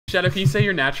Shadow, can you say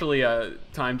your naturally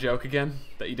timed joke again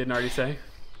that you didn't already say?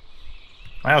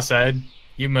 Well said.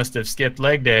 You must have skipped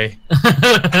leg day.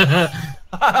 Yeah,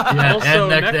 Also,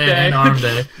 and neck day and arm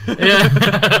day.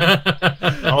 Yeah.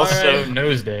 Also, right.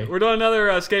 nose day. We're doing another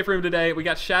escape room today. We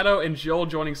got Shadow and Joel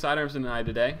joining Sidearms and I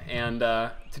today. And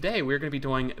today we're going to be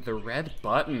doing the red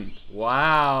button.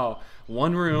 Wow.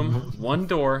 One room, one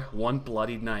door, one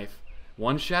bloodied knife.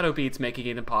 One Shadow Beats making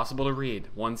it impossible to read.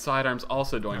 One Sidearms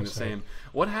also doing the same.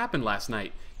 What happened last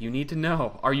night? You need to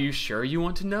know. Are you sure you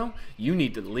want to know? You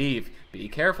need to leave. Be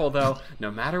careful though. No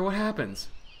matter what happens,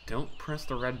 don't press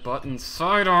the red button.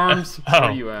 Sidearms. Where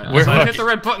are you at? Hit the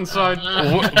red button, side.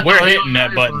 We're hitting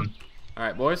that button. All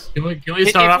right, boys. Can we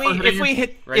start off with if we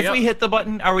hit the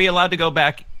button, are we allowed to go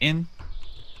back in?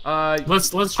 Let's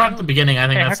start at the beginning. I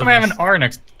think Hey, how that's come I have an R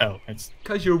next? Oh, it's.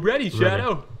 Cause you're ready,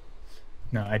 Shadow.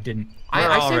 No, I didn't.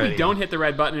 I say we don't hit the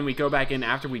red button and we go back in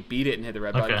after we beat it and hit the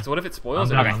red button. So what if it spoils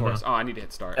everything for us? Oh, I need to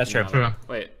hit start. That's true.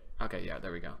 Wait. Okay, yeah,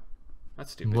 there we go.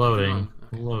 That's stupid. Loading.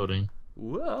 Okay. Loading.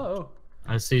 Whoa.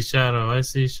 I see Shadow. I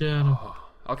see Shadow. Oh.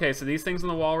 Okay, so these things on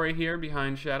the wall right here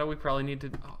behind Shadow, we probably need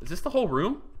to... Oh, is this the whole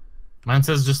room? Mine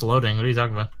says just loading. What are you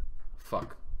talking about?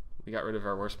 Fuck. We got rid of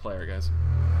our worst player, guys.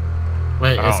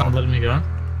 Wait, it's not letting me go?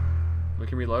 We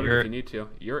can reload it if you need to.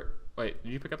 Wait,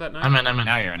 did you pick up that knife? I'm in.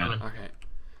 Now you're in it. Okay.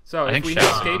 So if we hit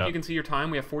escape, you can see your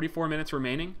time. We have 44 minutes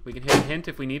remaining. We can hit a hint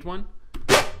if we need one.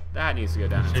 That needs to go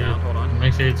down in sound. Hold on.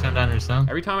 Make sure you turn down your sound.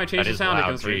 Every time I change the sound, it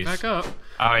goes right back up.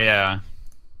 Oh, yeah.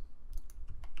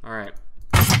 All right.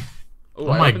 Oh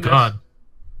my god.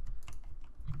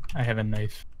 I have a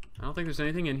knife. I don't think there's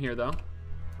anything in here, though.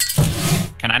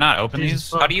 Can I not open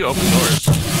these? How do you open doors?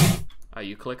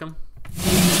 You click them.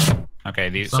 Okay,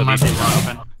 so these might be are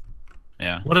open.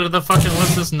 Yeah.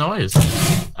 What's this noise?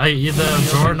 The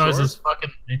drawer noise is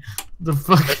fucking... There's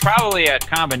probably a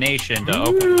combination to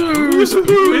open them. It's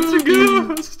a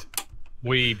ghost!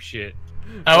 Weeb shit.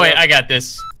 Oh wait, I got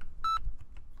this.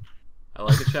 I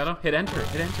like it, Shadow. Hit enter.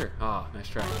 Hit enter. Oh, nice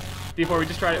try. Before we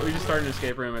just tried it, we just started an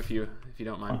escape room if you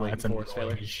don't mind waiting for us,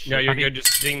 failure. No, you're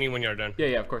just ding me when you're done. Yeah,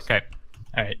 of course. Okay.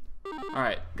 Alright.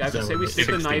 Alright, guys, let's say we stick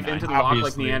the knife into the lock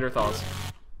like Neanderthals.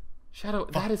 Shadow,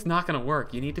 that is not going to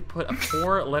work. You need to put a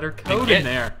 4-letter code in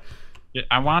there.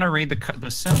 I want to read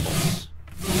the symbols.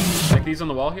 Like these on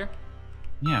the wall here?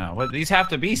 Yeah, well, these have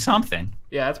to be something.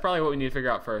 Yeah, that's probably what we need to figure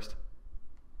out first.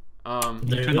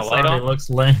 Dude, turn the light on? looks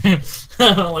lame.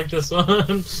 I don't like this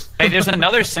one. Hey, there's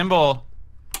another symbol.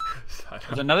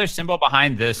 There's another symbol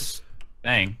behind this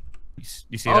thing.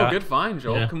 You see that? Oh, good find,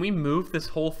 Joel. Yeah. Can we move this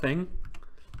whole thing?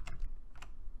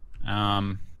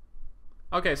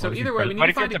 Okay, so either way, we need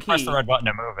to find a key. Press the red button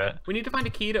to move it. We need to find a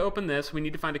key to open this. We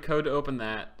need to find a code to open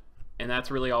that. And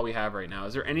that's really all we have right now.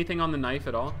 Is there anything on the knife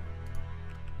at all?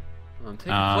 Take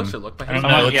a closer look. I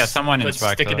don't know. Someone let's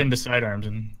stick it into sidearms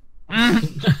and...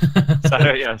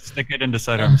 yeah, stick it into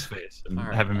Sidearm's face and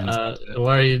have him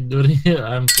why are you doing it?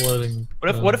 I'm floating.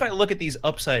 What if I look at these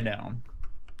upside down?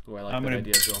 Oh, I like that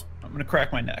idea, Joel. I'm gonna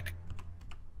crack my neck.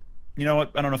 You know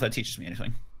what? I don't know if that teaches me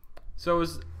anything. So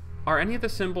are any of the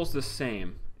symbols the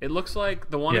same? It looks like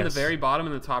the one in the very bottom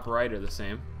and the top right are the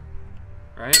same.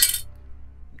 Right?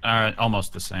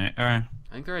 Almost the same. All right.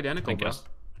 I think they're identical, bro.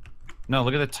 No,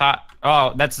 look at the top.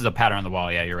 Oh, that's the pattern on the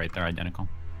wall. Yeah, you're right. They're identical.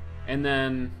 And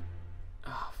then...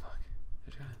 Oh, fuck.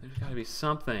 There's got to be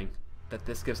something that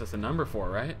this gives us a number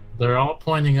for, right? They're all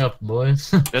pointing up,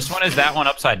 boys. This one is that one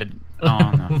upside down.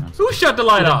 Oh, no. Who shut the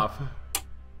light off?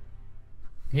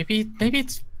 Maybe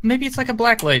it's like a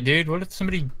black light, dude. What if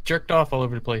somebody jerked off all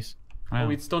over the place? Well,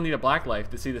 we'd still need a black light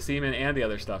to see the semen and the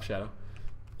other stuff, Shadow.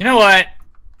 You know what?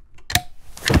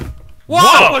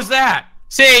 What was that?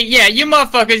 See, yeah, you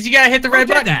motherfuckers, you gotta hit the red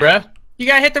button, bruh. You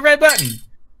gotta hit the red button.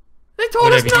 They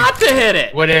told us not to hit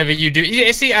it! Whatever you do.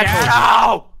 Yeah, see, I told you.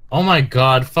 No! Oh my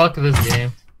god, fuck this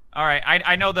game. Alright,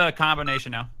 I know the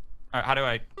combination now. Alright, how do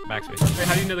I backspace? Wait,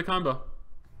 how do you know the combo?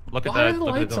 Look at Why are the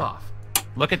lights off?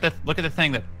 Look at the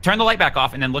thing that turn the light back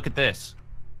off and then look at this.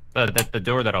 The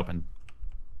door that opened.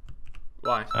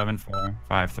 Why? 7, 4,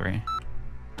 5, 3.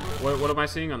 What am I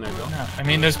seeing on there, Bill? No, I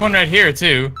mean, there's one right here,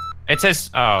 too. It says,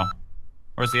 oh.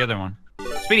 Where's the other one?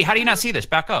 Speedy, how do you not see this?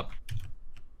 Back up.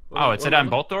 Oh, it said on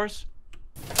both doors?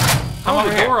 Oh,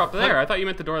 the door up there. I thought you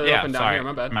meant the door that opened down here.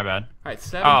 My bad. My bad. Alright,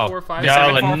 7, 4, 5,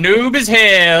 Y'all a noob as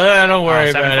hell. Don't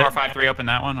worry about 7, 4, it. 5, 3, open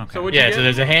that one? Okay. So Yeah, so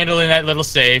there's a handle in that little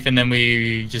safe, and then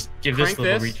we just give this Crank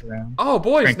little this. reach around. Oh,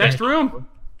 boys, Crank next that. room.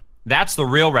 That's the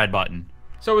real red button.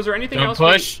 So is there anything Don't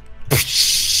else?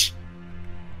 push.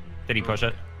 Did he push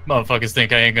it? Motherfuckers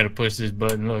think I ain't gonna push this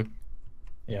button. Look.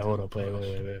 Yeah, hold up. Wait.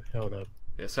 Hold up.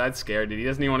 Yeah, Side's scared, dude. He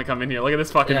doesn't even want to come in here. Look at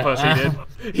this fucking Yeah. pussy,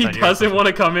 dude. He Side, doesn't want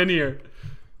to come in here.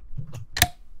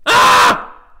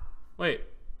 Wait.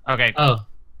 Okay. Oh.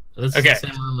 This Okay. is the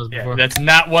same room as Yeah, before. that's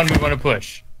not one we want to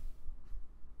push.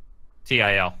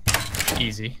 TIL.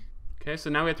 Easy. Okay, so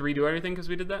now we have to redo everything because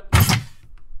we did that?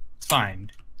 It's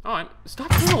fine. Oh, stop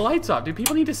turning the lights off, dude.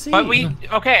 People need to see. But we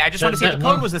okay. I just want to see if the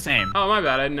code was the same. Oh, my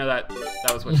bad. I didn't know that.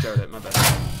 That was what showed it. My bad.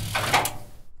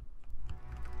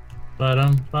 How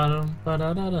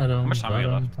much time we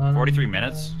got left? 43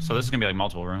 minutes. So this is gonna be like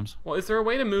multiple rooms. Well, is there a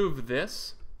way to move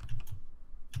this?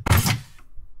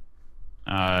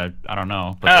 I don't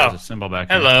know. But Oh. there's a symbol back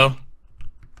here. Hello.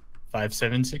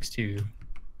 Ooh,5762.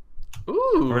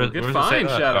 good does it say find,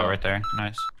 that? Shadow. Oh, right there.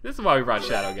 Nice. This is why we brought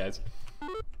Shadow, guys.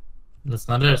 That's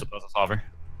not That's it. a puzzle solver.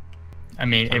 I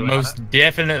mean, How it do I most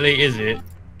definitely is it.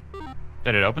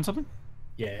 Did it open something?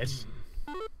 Yes.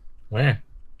 Where?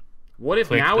 What if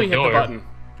Click now the we hit the door. button?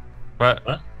 What?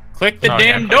 What? Click the Oh,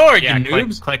 damn yeah, door, yeah, you click,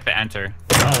 noobs. click the enter.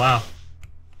 Oh, wow.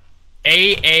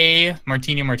 AA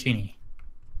Martini Martini.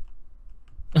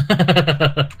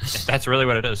 That's really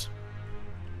what it is.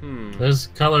 There's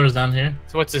colors down here.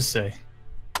 So what's this say?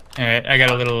 All right, I got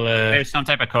a little. There's some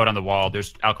type of code on the wall.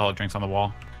 There's alcoholic drinks on the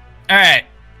wall. All right.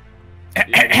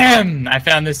 I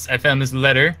found this. I found this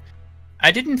letter.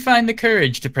 I didn't find the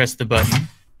courage to press the button.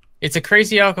 It's a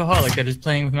crazy alcoholic that is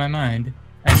playing with my mind.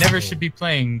 I never should be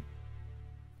playing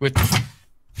with.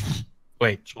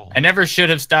 Wait. I never should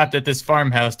have stopped at this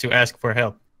farmhouse to ask for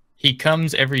help. He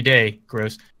comes every day,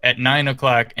 gross, at 9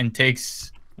 o'clock and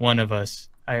takes one of us.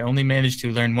 I only managed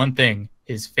to learn one thing.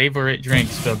 His favorite drink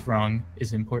spelled wrong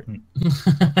is important.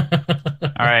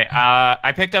 All right.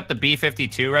 I picked up the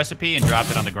B52 recipe and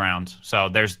dropped it on the ground. So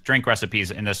there's drink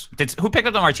recipes in this. Who picked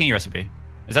up the martini recipe?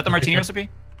 Is that the martini recipe?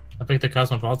 I picked the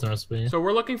Cosmopolitan recipe. So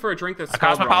we're looking for a drink that's A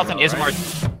spelled cosmopolitan wrong, is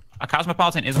right? a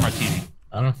cosmopolitan is a martini.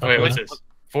 I don't know. Oh, wait, what's this?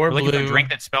 4 We're looking for a blue, drink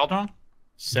that's spelled wrong.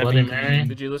 7 Bloody Mary. green,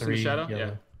 Did you listen to 3 Shadow? yellow.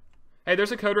 Yeah. Hey,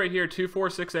 there's a code right here,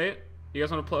 2468. You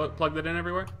guys want to plug that in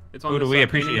everywhere? It's on Who do this, we painting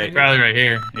appreciate? right here. Probably right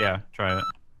here. Yeah, try it.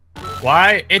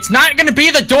 Why? It's not gonna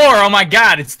be the door. Oh my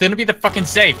god! It's gonna be the fucking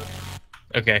safe.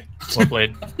 Okay, well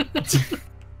played.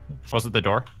 Was it the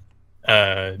door?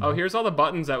 Oh, here's all the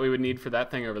buttons that we would need for that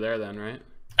thing over there then, right?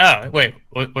 Oh wait,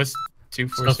 what's 2,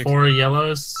 4, So 6? 4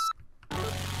 yellows.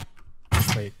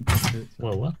 Wait,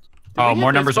 Whoa, what? Did Oh, we hit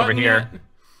more this numbers over button here. yet?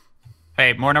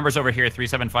 Hey, more numbers over here.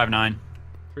 3759.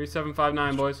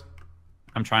 3759, boys.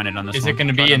 I'm trying it on this is one. it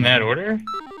gonna Try be it in on that order?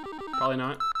 Probably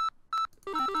not.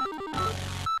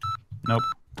 Nope.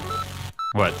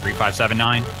 What?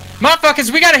 3579.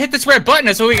 Motherfuckers, we gotta hit this red button.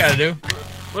 That's what we gotta do.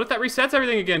 What if that resets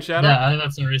everything again, Shadow? Yeah, I think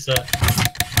that's a reset.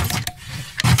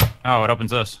 Oh, it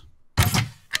opens this.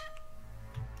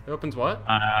 It opens what?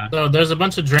 So there's a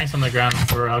bunch of drinks on the ground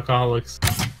for alcoholics.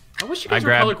 I wish you guys I were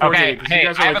grabbed- color coordinated. okay, 'Cause hey, you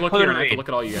guys I are have like a looking clue here to and I have to read. look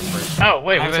at all you guys first. Oh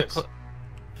wait, I what's have, this?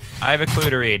 I have a clue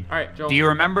to read. All right, Joel. Do you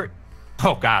remember?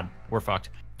 Oh God, we're fucked.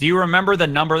 Do you remember the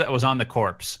number that was on the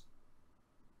corpse?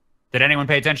 Did anyone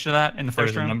pay attention to that in the There's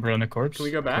first a room? number on the corpse. Can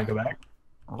we go back? Can we go back?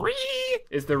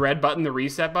 Is the red button the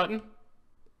reset button?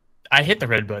 I hit the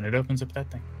red button. It opens up that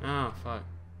thing. Oh, fuck.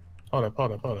 Hold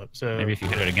up. So Maybe if you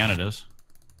hit it again, it is.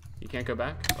 You can't go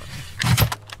back? Fuck.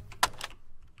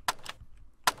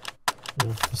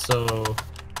 So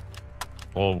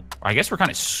Well, I guess we're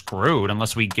kind of screwed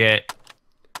unless we get.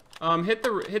 Hit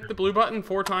the blue button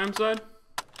 4 times, then.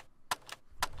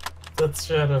 that's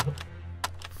Shadow.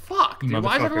 Fuck, dude. Why is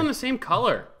Motherfucker. everyone the same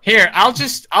color? here, I'll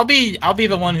be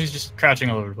the one who's just crouching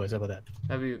all over the place. How about that?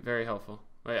 That'd be very helpful.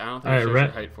 Wait, I don't think All it right, shows red-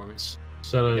 your height for me.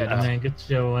 Shadow, Yeah, it does. man, get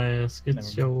your ass. Get Never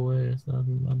your ass.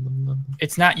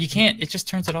 It's not. You can't. It just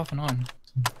turns it off and on.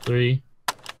 3,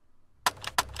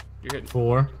 You're hitting.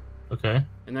 4. Okay.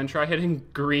 And then try hitting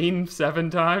green 7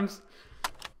 times.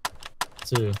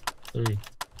 2, 3,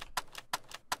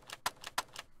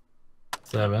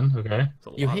 7. Okay. It's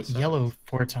a You lot hit of sevens. yellow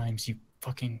 4 times. You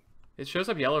fucking. It shows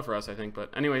up yellow for us, I think. But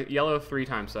anyway, yellow 3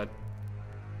 times, said.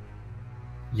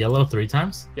 Yellow 3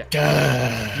 times?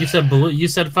 Duh. You said blue. You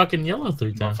said fucking yellow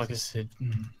 3 times. Motherfucker said.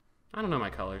 I don't know my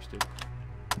colors, dude.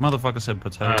 Motherfucker said All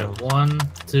potato. right. 1,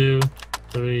 2,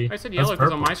 3. I said That's yellow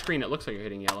because on purple. my screen it looks like you're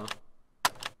hitting yellow.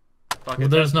 Fuck Well, it.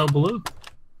 there's no blue.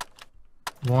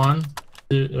 1,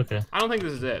 2. Okay. I don't think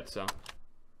this is it, so.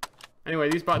 Anyway,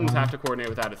 these buttons have to coordinate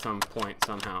with that at some point,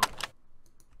 somehow.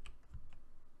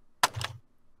 Did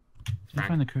you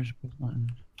find the cursor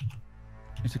button?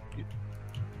 It's a.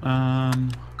 Wow,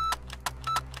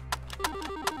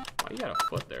 you got a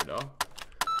foot there, dog.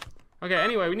 Okay,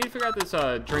 anyway, we need to figure out this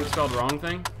drink spelled wrong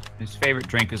thing. His favorite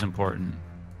drink is important.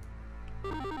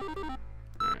 Alright,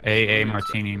 AA so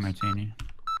martini martini.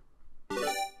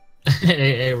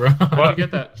 Hey, Ron. How'd you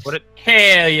get that? What it?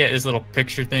 Hell yeah! This little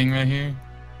picture thing right here.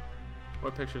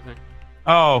 What picture thing?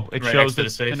 Oh, it Right shows next to the the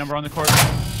safe. number on the court.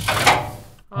 Oh,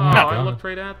 I looked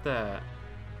right at that.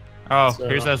 Oh, So-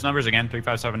 here's those numbers again.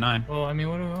 3579. Well, I mean,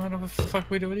 what the fuck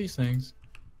we do with these things?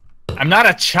 I'm not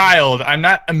a child. I'm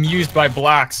not amused by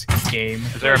blocks, game.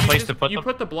 Is there a You place just- to put You them?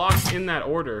 put the blocks in that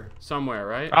order somewhere,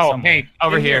 right? Oh, somewhere. hey,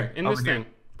 over In here. in over this here. thing.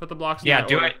 Put the blocks in Yeah, that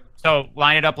do order. it. So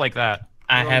line it up like that.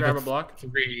 I You wanna have grab a a block?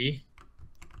 3.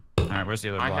 All right, where's the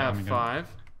other I block? have Let me go. 5.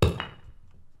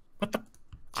 What the?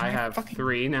 I have fucking-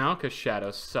 3 now because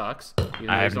Shadow sucks. Even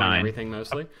though I he's have on 9. everything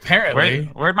mostly. Apparently.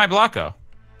 Where'd my block go?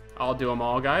 I'll do them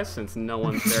all, guys, since no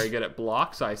one's very good at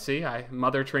blocks. I see.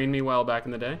 Mother trained me well back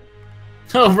in the day.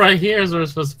 Oh, right here is where we're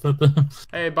supposed to put them.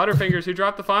 Hey, Butterfingers, who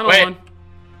dropped the final Wait. one?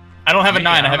 I don't have a Me,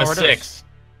 9. I I have don't a know where it is.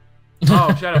 6.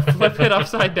 Oh, Shadow, flip it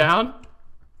upside down.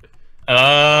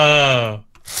 Oh.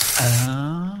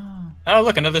 Oh. Oh,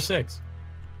 look, another 6.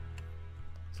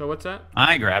 So what's that?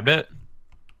 I grabbed it.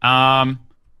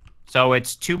 So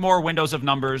it's 2 more windows of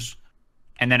numbers,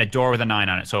 and then a door with a 9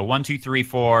 on it. So 1, 2, 3,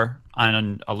 4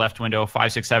 on a left window,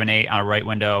 5, 6, 7, 8 on a right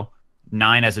window,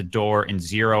 9 as a door, and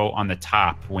 0 on the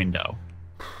top window.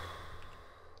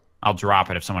 I'll drop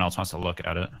it if someone else wants to look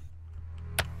at it.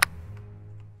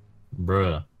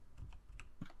 Bruh.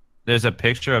 There's a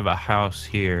picture of a house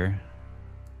here.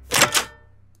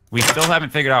 We still haven't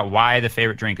figured out why the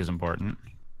favorite drink is important.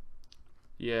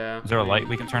 Yeah. Is there a light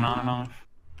we can turn on and off?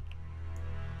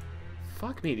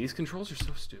 Fuck me, these controls are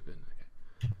so stupid.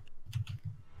 Okay.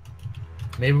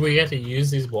 Maybe we get to use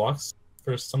these blocks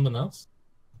for something else?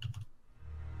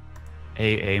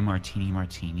 AA martini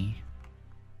martini.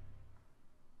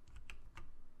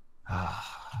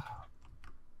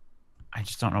 I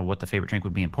just don't know what the favorite drink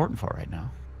would be important for right now.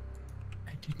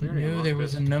 I We didn't already know unlocked there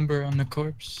was this. a number on the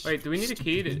corpse. Wait, do we need a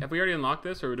key? Have we already unlocked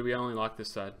this, or do we only lock this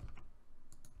side?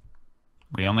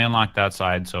 We only unlocked that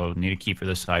side, so need a key for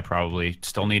this side probably.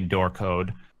 Still need door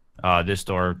code. This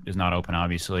door is not open,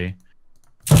 obviously.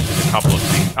 There's a couple of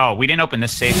things. Oh, we didn't open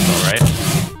this safe though,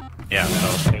 right? Yeah,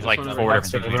 so there's like one 4 over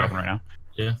different things we can open right now.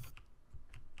 Yeah.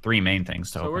 3 main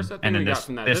things to So open. where's that thing and then we got this,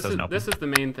 from that? this This doesn't is open. this is the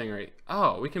main thing, right?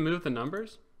 Oh, we can move the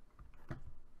numbers?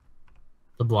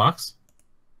 The blocks?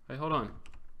 Wait, hold on.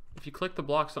 If you click the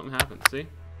block, something happens. See? You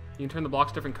can turn the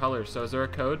blocks different colors. So is there a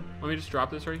code? Let me just drop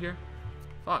this right here.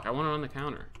 Fuck, I want it on the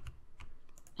counter.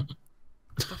 What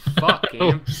the fuck,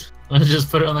 game? Let's just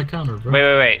put it on the counter, bro.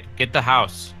 Wait. Get the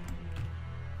house.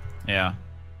 Yeah.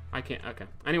 I can't. Okay.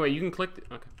 Anyway, you can click.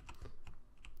 Okay.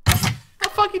 How the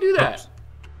fuck you do that? Oops.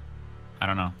 I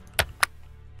don't know.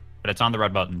 But it's on the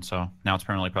red button, so now it's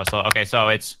permanently pressed. Okay, so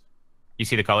it's... You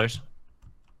see the colors?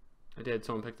 I did.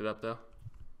 Someone picked it up though.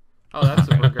 Oh, that's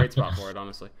a great spot for it,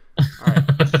 honestly. All right.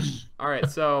 All right.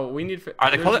 So we need.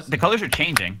 The colors are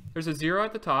changing. There's a 0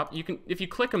 at the top. You can, if you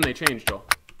click them, they change, Joel.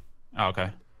 Oh, okay.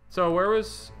 So where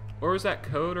was that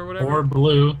code or whatever? 4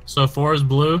 blue. So 4 is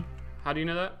blue. How do you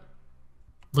know that?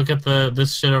 Look at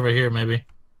this shit over here, maybe.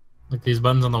 Like these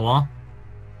buttons on the wall.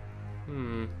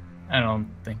 Hmm. I don't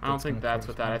think. I don't think gonna that's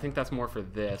what that. I think that's more for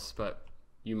this, but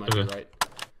you might Okay. be right.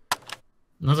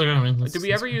 That's okay. I mean, Did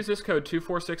we ever use this code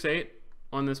 2468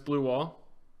 on this blue wall?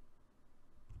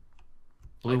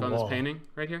 Blue like on wall. this painting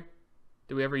right here?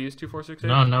 Did we ever use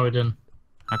 2468? No, we didn't.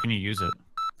 How can you use it?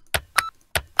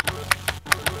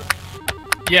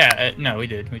 Yeah, no, we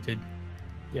did.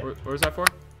 Yeah. What was that for?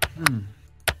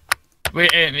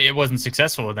 It wasn't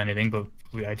successful with anything, but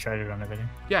I tried it on everything.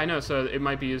 Yeah, I know. So it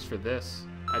might be used for this.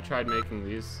 I tried making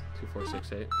these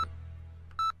 2468.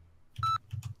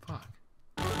 Fuck.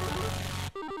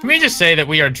 Can we just say that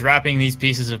we are dropping these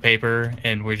pieces of paper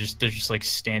and they're just like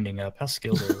standing up? How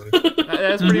skilled are we?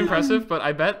 That's pretty impressive, but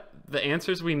I bet the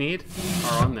answers we need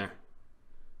are on there.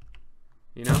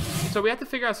 You know? So we have to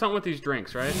figure out something with these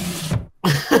drinks, right?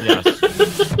 Yes.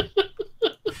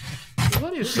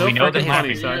 What is so we know fucking they have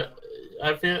funny, it? son?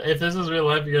 I feel if this is real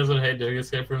life, you guys would hate doing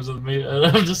escape rooms with me. And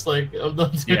I'm just like, I'm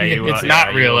not doing Yeah, you it. It's yeah,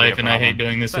 not you real will be a life, and I hate problem.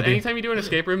 doing this So with you. anytime you do an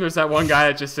escape room, there's that one guy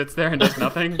that just sits there and does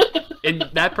nothing. And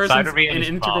that person's Side would be on an his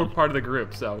integral phone. part of the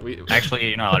group. So we. Actually,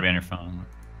 you're not allowed to be on your phone.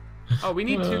 Oh, we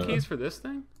need 2 keys for this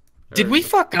thing. Did Or- we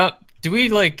fuck up? Did we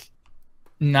like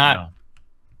not No.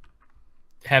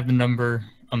 have the number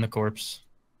on the corpse?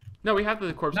 No, we have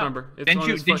the corpse No. number. It's Didn't on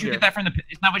you? his Did foot you here. get that from the?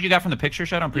 Isn't that what you got from the picture,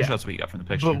 Shadow? I'm pretty Yeah. sure that's what you got from the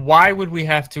picture. But why would we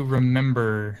have to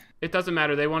remember? It doesn't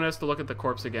matter. They wanted us to look at the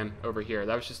corpse again over here.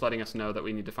 That was just letting us know that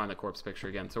we need to find the corpse picture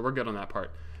again. So we're good on that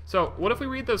part. So what if we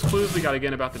read those clues we got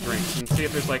again about the drinks and see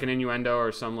if there's like an innuendo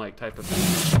or some like type of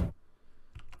thing.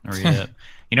 Read it.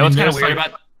 You know what's kind of there's, weird like-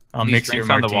 about I'll these mix your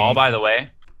drinks on the wall? martini. By the way,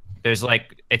 there's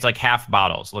like it's like half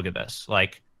bottles. Look at this,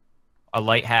 like a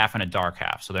light half and a dark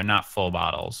half. So they're not full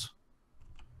bottles.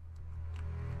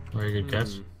 Very good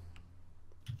catch. Hmm.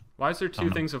 Why is there two don't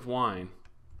know. things of wine?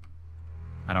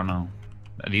 I don't know.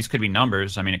 These could be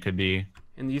numbers. I mean, it could be.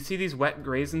 And you see these wet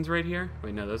raisins right here?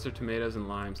 Wait, no, those are tomatoes and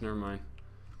limes. Never mind.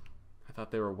 I thought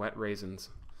they were wet raisins.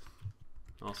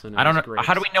 Also known I don't as know. grapes.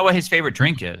 How do we know what his favorite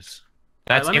drink is?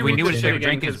 That's Alright, let if me we knew look what his this shit favorite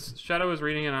again, drink is. 'cause Shadow was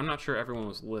reading it. I'm not sure everyone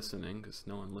was listening because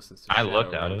no one listens to I Shadow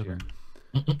looked at around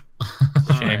it.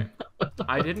 here. Shame.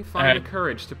 I didn't find Alright. the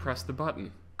courage to press the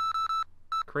button.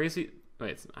 Crazy.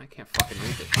 Wait, I can't fucking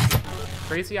read this shit.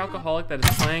 Crazy alcoholic that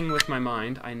is playing with my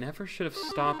mind. I never should have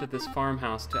stopped at this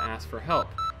farmhouse to ask for help.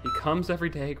 He comes every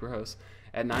day, gross.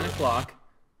 At 9 o'clock.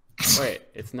 Wait,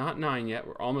 it's not 9 yet.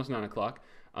 We're almost 9 o'clock.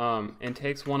 And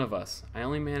takes one of us. I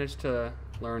only managed to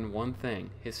learn one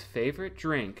thing. His favorite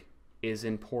drink is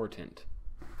important.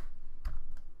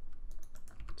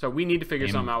 So we need to figure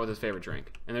something out with his favorite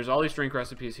drink. And there's all these drink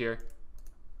recipes here.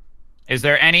 Is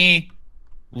there any?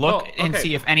 Look Oh, and okay.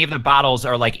 see if any of the bottles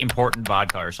are like important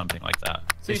vodka or something like that.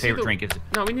 So you His see favorite the- drink is.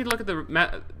 No, we need to look at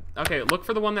the... Okay, look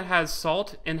for the one that has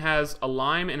salt and has a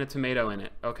lime and a tomato in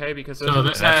it, okay? Because those So are the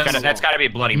this best has- on the That's wall. got to be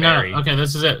Bloody No, Mary. okay,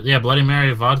 this is it. Yeah, Bloody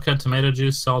Mary, vodka, tomato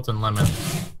juice, salt, and lemon.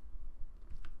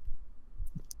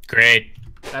 Great.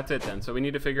 That's it then. So we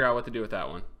need to figure out what to do with that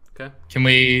one, okay? Can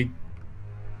we?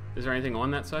 Is there anything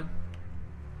on that side?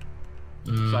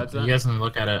 Mm, Besides that? you guys can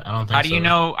look at it. I don't think How do you so.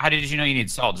 know? How did you know you need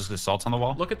salt? Just because salt's on the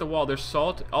wall? Look at the wall. There's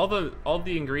salt. All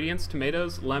the ingredients,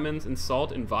 tomatoes, lemons, and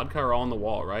salt and vodka are all on the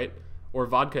wall, right? Or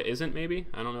vodka isn't, maybe?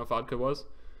 I don't know if vodka was.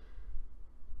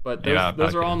 But those, Yeah, those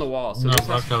are vodka all on the is. wall. So No, this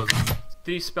has- vodka was...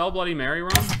 did he spell Bloody Mary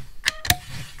wrong?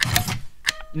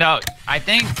 No, I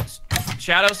think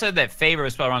Shadow said that favor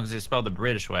was spelled wrong because he spelled the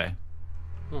British way.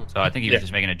 Hmm. So I think he was Yeah.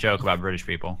 just making a joke about British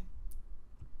people.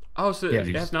 Oh, so Yeah.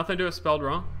 it has nothing to do with spelled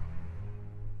wrong?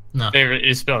 No. Favorite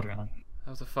is spelled wrong.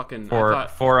 That was a fucking...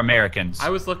 For Americans. I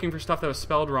was looking for stuff that was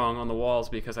spelled wrong on the walls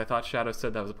because I thought Shadow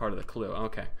said that was a part of the clue.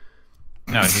 Okay.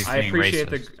 No, he's I being appreciate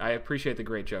racist. I appreciate the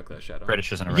great joke though, Shadow.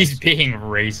 British isn't a He's race. being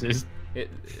racist.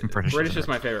 British British is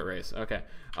my favorite race. Okay.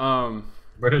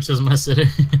 British is my city.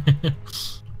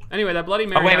 Anyway, that Bloody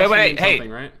Mary wait, has to wait, mean hey.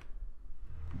 something, right?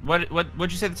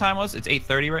 What'd you say the time was? It's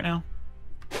 8:30 right now.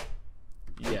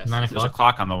 Yes. 9 There's a o'clock.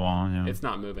 clock on the wall. Yeah. It's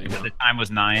not moving. But no. the time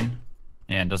was 9.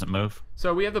 Yeah, it doesn't move.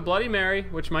 So we have the Bloody Mary,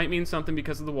 which might mean something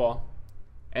because of the wall.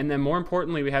 And then more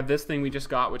importantly, we have this thing we just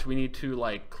got, which we need to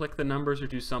like click the numbers or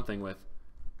do something with.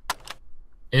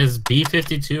 Is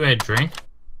B52 a drink?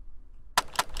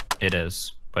 It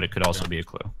is, but it could also be a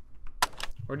clue.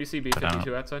 Where do you see I don't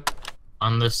B52 outside?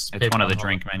 On this It's paper one of the on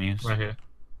drink menus. right here.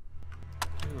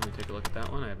 Okay, let me take a look at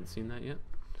that one. I haven't seen that yet.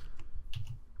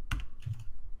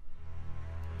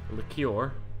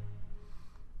 Liqueur.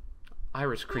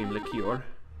 Irish cream liqueur.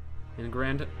 And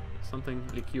grand something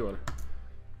liqueur.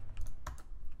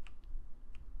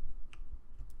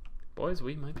 Boys,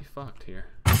 we might be fucked here.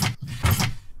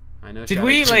 I know Did Shadow's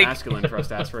we, too like- masculine for us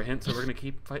to ask for a hint, so we're gonna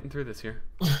keep fighting through this here.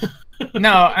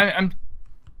 No, I'm.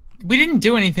 We didn't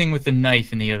do anything with the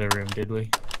knife in the other room, did we?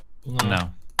 No,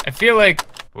 I feel like.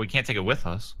 but we can't take it with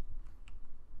us.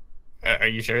 Are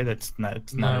you sure that's not?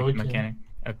 It's No, not we a can't. mechanic.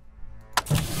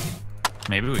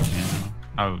 Maybe we can.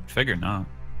 I would figure not.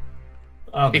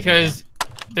 Oh, Because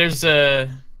there's this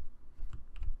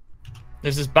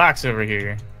box over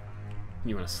here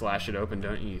You wanna slash it open,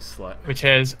 don't you, you slut? which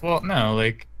has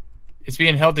like it's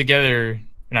being held together,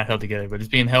 not held together, but it's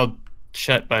being held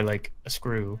shut by like a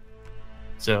screw.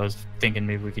 So I was thinking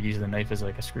maybe we could use the knife as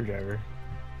like a screwdriver.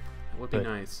 It would be But-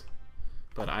 nice.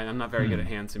 But I'm not very good at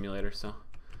hand simulator, so.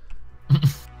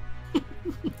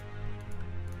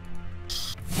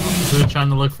 We're trying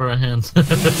to look for a hint.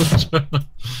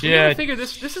 Yeah, I figure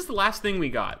this is the last thing we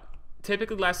got.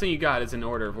 Typically, the last thing you got is an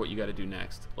order of what you got to do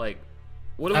next. Like,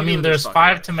 what do we I do mean, with this there's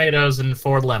fucker? 5 tomatoes and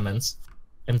 4 lemons,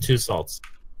 and 2 salts.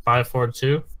 5, 4,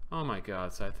 2. Oh my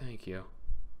god, Si, thank you.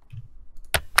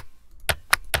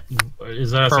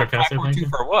 Is that a sarcastic For thing?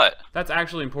 for what? That's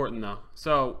actually important though.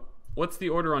 So, what's the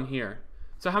order on here?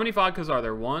 So how many vodkas are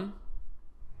there? One,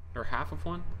 or half of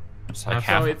one? It's like So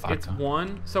half So a it's vodka.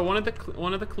 one. So one of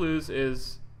the clues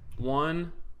is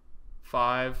 1,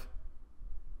 5,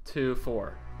 2,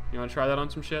 4. You want to try that on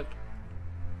some shit?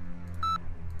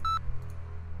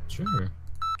 Sure.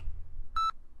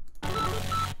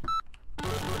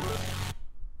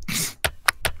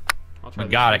 I'll try We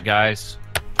this got one. it, guys.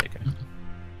 Take it.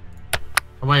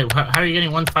 Oh, wait, how are you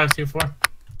getting 1, 5, 2, 4?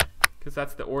 Because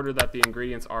that's the order that the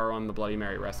ingredients are on the Bloody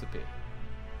Mary recipe.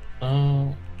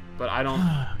 Oh. But I don't...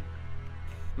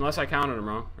 unless I counted them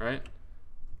wrong, right?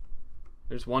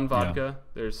 There's 1 vodka,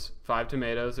 there's 5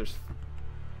 tomatoes, there's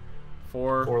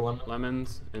 4 4 lemons.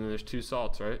 lemons, and then there's 2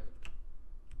 salts, right?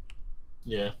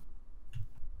 Yeah.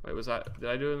 Wait, was that... did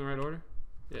I do it in the right order?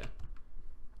 Yeah.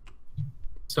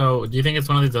 So, do you think it's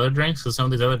one of these other drinks? Because some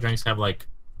of these other drinks have like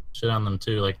shit on them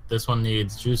too. Like this one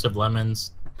needs juice of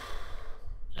lemons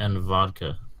and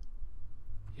vodka.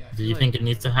 Yeah, I Do feel you like- think it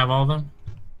needs to have all of them?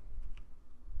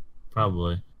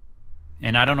 Probably.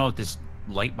 And I don't know if this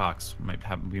light box might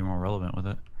be more relevant with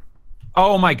it.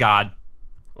 Oh my god.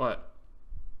 What?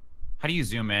 How do you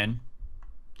zoom in?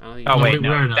 I don't think Oh you- wait, we no.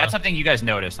 already know. That's something you guys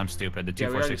noticed. I'm stupid. The Yeah,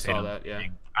 we already 246 saw that. Yeah.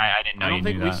 I didn't know I you don't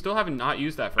think knew we that. still haven't not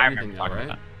used that for I anything remember though, talking right?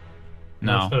 about that.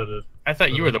 No, I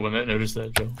thought you were the one that noticed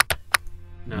that, Joe.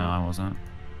 no, I wasn't.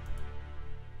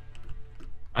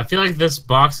 I feel like this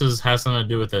boxes has something to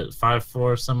do with it.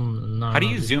 5-4 some. No, How do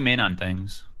no, you zoom in on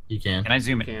things? You can. Can I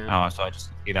zoom in? Can. Oh, so I just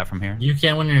see that from here. You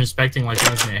can when you're inspecting like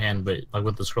things in your hand, but like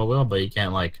with the scroll wheel, but you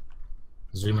can't like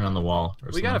zoom in on the wall. Or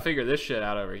We gotta something. figure this shit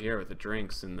out over here with the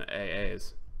drinks and the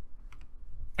AAs.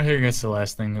 I think that's the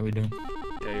last thing that we do.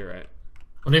 Yeah, you're right.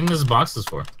 What do you think this box is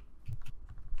for?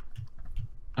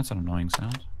 That's an annoying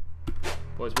sound.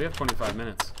 Boys, we have 25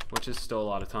 minutes, which is still a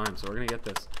lot of time, so we're gonna get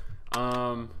this.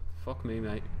 Fuck me,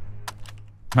 mate.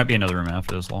 Might be another room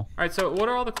after this, lol. All right, so what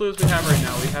are all the clues we have right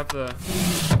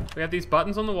now? We have these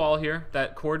buttons on the wall here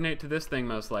that coordinate to this thing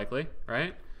most likely,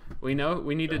 right? We know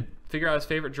we need to figure out his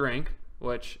favorite drink,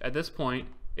 which at this point,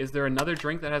 is there another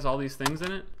drink that has all these things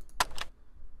in it?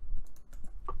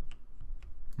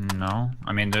 No,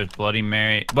 I mean there's Bloody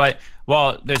Mary, but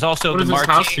well, there's also What the is this house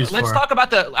martini. used Let's for? talk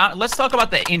about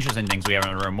the interesting things we have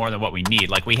in the room more than what we need.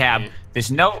 Like we have Yeah.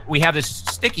 this note, we have this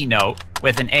sticky note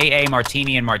with an AA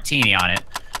martini and martini on it.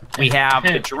 We have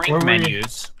Hey, the drink what were we-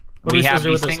 menus. what are We we have supposed to do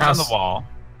these with this things on the house? wall.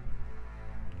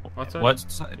 What's that?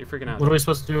 What's You're freaking out. What are we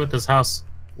supposed to do with this house?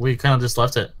 We kind of just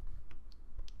left it.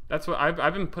 That's what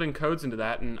I've been putting codes into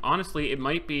that, and honestly, it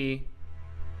might be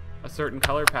a certain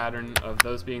color pattern of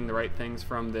those being the right things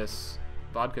from this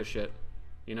vodka shit.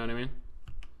 You know what I mean?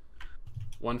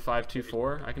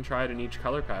 1524. I can try it in each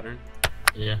color pattern.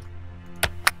 Yeah.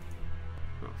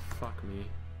 Oh fuck me.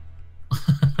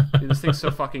 Dude, this thing's so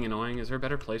fucking annoying. Is there a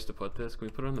better place to put this? Can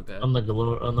we put it on the bed? on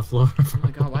the floor. Oh my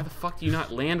god, why the fuck do you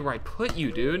not land where I put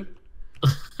you, dude?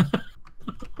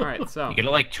 Alright, so you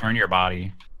gotta like turn your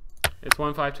body. it's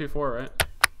 1524, right?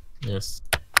 Yes.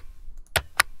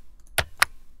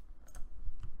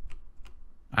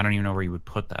 I don't even know where you would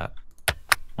put that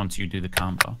once you do the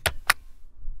combo.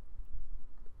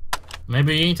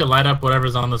 Maybe you need to light up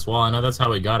whatever's on this wall. I know that's how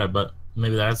we got it, but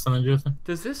maybe that has something to do with it.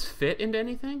 Does this fit into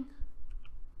anything?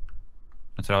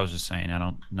 That's what I was just saying. I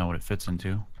don't know what it fits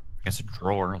into. I guess a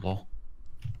drawer, lol.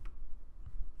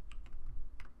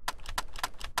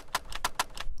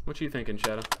 What you thinking,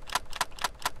 Shadow?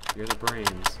 You're the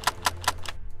brains.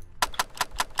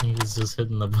 He's just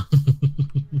hitting the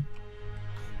button.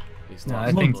 He's No, lost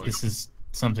I the think boy. this is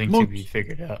something to be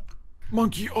figured out.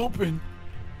 Monkey open.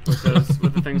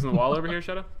 With the things on the wall over here,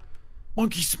 Shadow?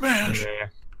 Monkey smash. Yeah.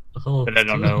 Oh, But I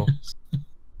don't know.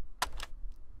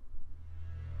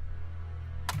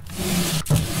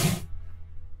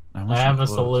 I I have a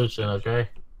solution, okay?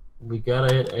 We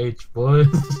gotta hit H, boys.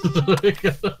 We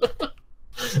gotta-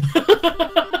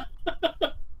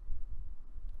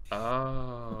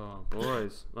 Oh,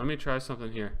 boys. Let me try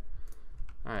something here.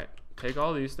 Alright, take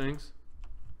all these things.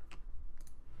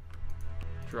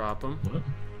 Drop them. What?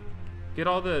 Get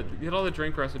all the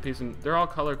drink recipes, and they're all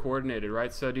color coordinated,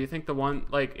 right? So do you think the one,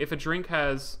 like, if a drink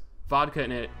has vodka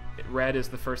in it, red is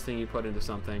the first thing you put into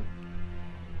something,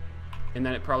 and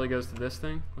then it probably goes to this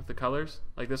thing with the colors?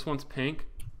 Like, this one's pink,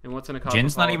 and what's in a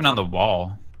Gin's not even on the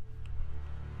wall.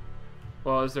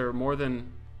 Well, is there more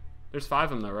than... There's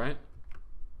 5 of them, though, right?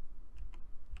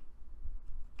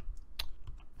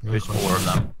 There's 4 of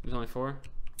them. There's only 4?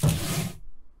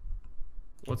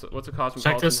 What's a cosmopolitan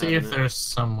Check to see have if in it? there's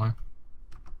somewhere.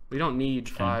 We don't need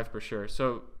 5 for sure.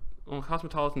 So, well,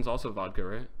 cosmopolitan's also vodka,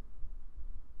 right?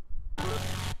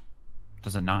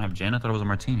 Does it not have gin? I thought it was a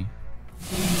martini.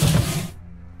 It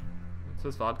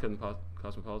says vodka in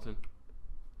cosmopolitan.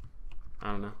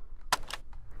 I don't know.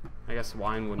 I guess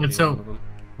wine wouldn't Wait, be so- one of them.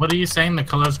 What are you saying? The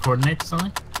colors coordinate to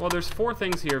something? Well, there's 4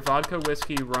 things here: vodka,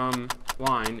 whiskey, rum,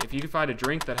 wine. If you could find a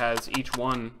drink that has each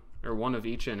one or one of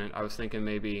each in it, I was thinking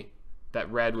maybe that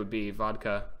red would be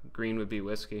vodka, green would be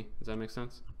whiskey. Does that make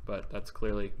sense? But that's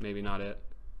clearly maybe not it.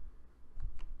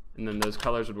 And then those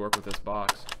colors would work with this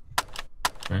box.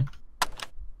 Okay.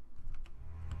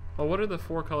 Well, what are the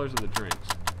 4 colors of the drinks?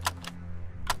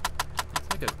 It's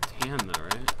like a tan, though,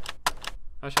 right?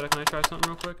 Oh, Shadow, can I try something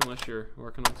real quick? Unless you're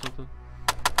working on something.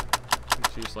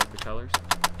 Since you just like the colors.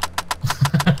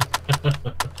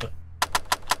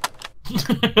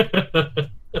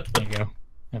 There you go.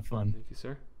 Have fun. Thank you,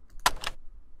 sir.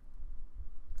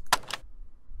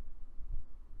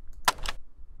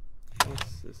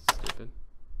 This is stupid.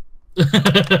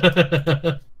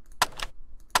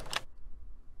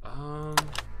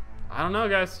 I don't know,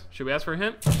 guys. Should we ask for a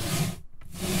hint?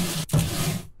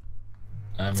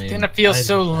 I mean, It's gonna feel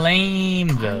so lame,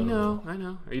 though. I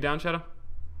know. Are you down, Shadow?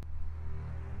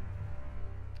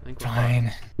 I think we're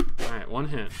Fine. Alright, one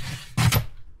hint.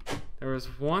 There was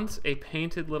once a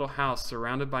painted little house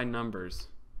surrounded by numbers.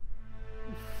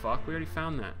 Fuck, we already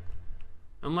found that.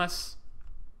 Unless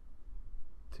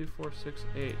 2, 4, 6,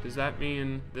 8. Does that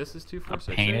mean this is 2, 4, 6,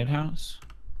 8? Painted house?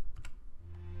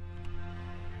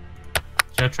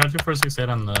 Should I try 2, 4, 6, 8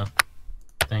 on the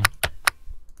thing?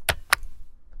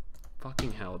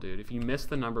 Fucking hell, dude. If you miss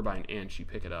the number by an inch, you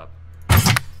pick it up.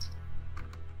 Fuck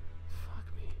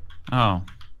me. Oh.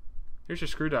 Here's your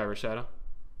screwdriver, Shadow.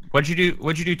 What'd you do?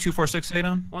 What'd you do? 2, 4, 6, 8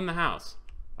 on? On the house.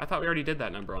 I thought we already did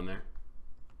that number on there.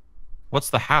 What's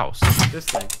the house? This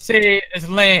thing. See, it's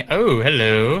lame. Oh,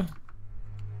 hello.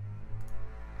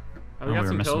 Oh, we got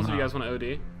some pills if you guys want to OD.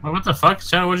 Wait, what the fuck?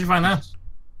 Shadow, where'd you find that?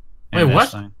 Wait, And this what?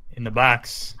 thing. In the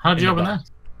box. How'd you In the open box.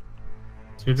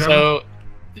 that? Screwdriver? So,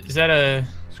 is that a...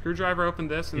 Screwdriver opened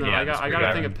this, and then Yeah, I got a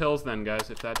screwdriver. thing of pills then, guys,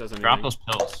 if that does anything. Drop those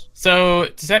pills. So,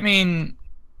 does that mean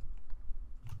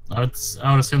I would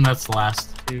assume that's the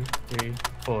last. 2, 3,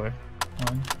 4,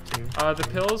 1, 2... The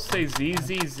pills say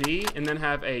ZZZ, and then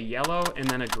have a yellow and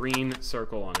then a green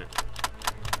circle on it.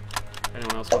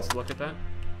 Anyone else wants to look at that?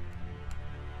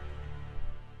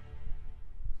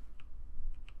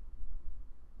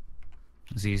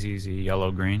 ZZZ,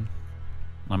 yellow, green.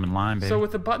 Lemon, lime, baby. So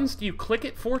with the buttons, do you click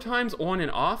it 4 times on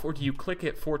and off, or do you click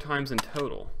it 4 times in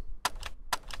total?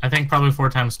 I think probably 4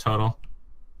 times total.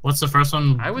 What's the first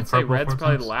one? I would say Purple red's 4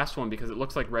 probably times? the last one because it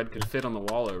looks like red could fit on the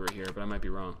wall over here, but I might be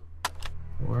wrong.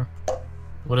 4.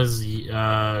 What is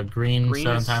green? Green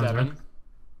 7 is times. 7. Right?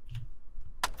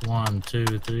 1, 2,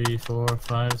 3, 4,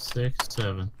 5, 6,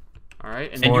 7.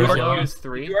 Alright, and And then you yellow already- is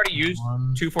 3. You already used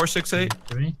 1, 2, 4, 6, 8?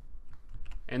 3,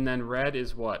 And then red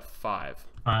is what? 5.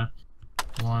 5.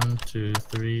 1, 2,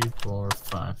 3, 4,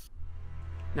 5.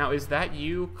 Now, is that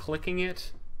you clicking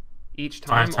it each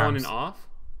time 5 on times. and off?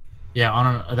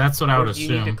 Yeah, that's what I would Or do you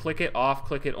need to assume. click it off,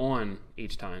 click it on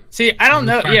each time? See, I don't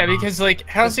know. Turn Yeah, it on. because, like,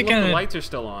 how's it Look, gonna... the lights are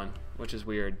still on, which is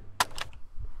weird.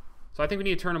 So I think we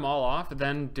need to turn them all off,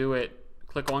 then do it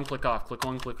click on, click off type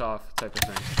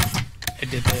of thing. I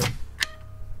did that.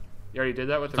 You already did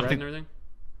that with the red and everything?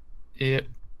 Yep.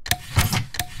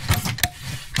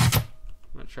 I'm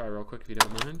gonna try real quick if you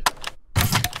don't mind.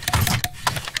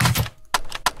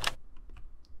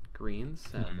 Green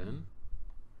 7.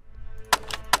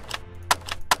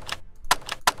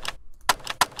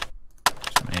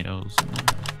 Tomatoes.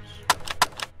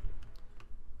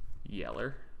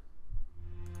 Yeller.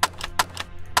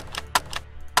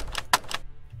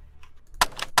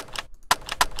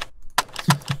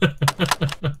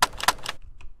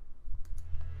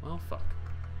 Well, fuck.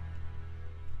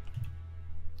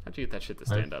 How'd you get that shit to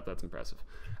stand up? That's impressive.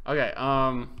 Okay,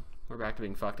 we're back to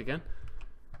being fucked again.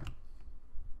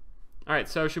 Alright,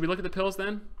 so should we look at the pills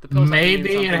then? The pills have to mean Maybe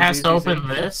it something has to ZZZ. open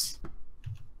this.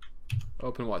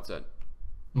 Open what's it?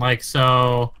 Like,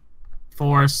 so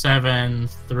 4, 7,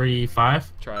 3,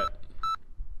 5. Try it.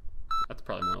 That's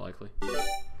probably more likely.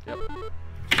 Yep.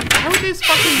 Why would these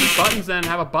fucking use buttons then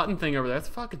have a button thing over there? That's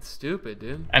fucking stupid,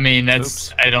 dude. I mean,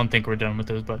 that's... I don't think we're done with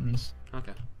those buttons.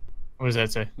 Okay. What does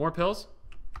that say? More pills?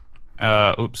 Oops.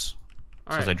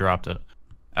 All Says right. I dropped it.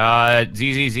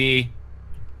 ZZZ.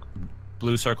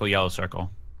 Blue circle, yellow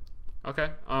circle. Okay.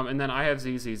 And then I have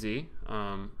ZZZ.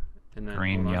 And then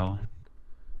Green, hold on. yellow.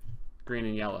 Green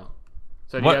and yellow.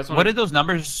 So do you guys What want did those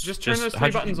numbers? just turn those 3 how'd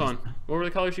you buttons do on? What were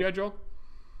the colors you had, Joel?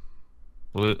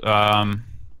 Blue.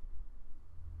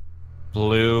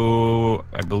 Blue.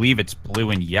 I believe it's blue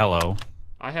and yellow.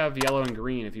 I have yellow and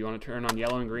green. If you want to turn on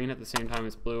yellow and green at the same time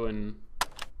as blue and...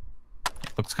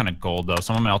 It looks kind of gold though.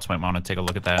 Someone else might want to take a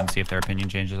look at that and see if their opinion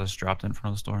changes. I just dropped it in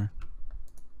front of the store.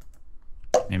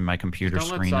 Maybe my computer Don't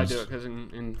let screen Sai is. do it, because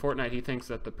in Fortnite he thinks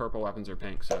that the purple weapons are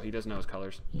pink, so he doesn't know his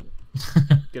colors.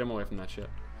 Get him away from that shit.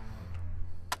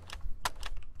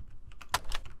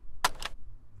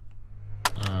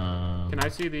 Can I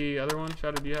see the other one?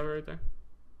 Shadow, do you have it right there?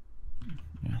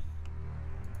 Yeah.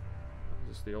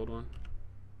 Is this the old one?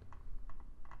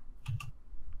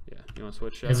 Yeah, you want to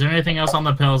switch? Is there anything else on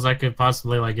the pills that could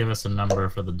possibly like give us a number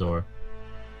for the door?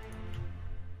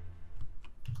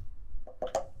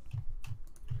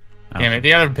 Damn it,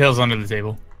 the other pill's under the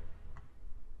table.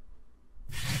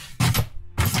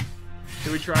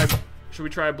 Should we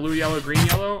try blue, yellow, green,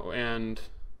 yellow, and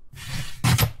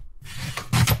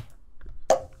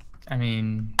I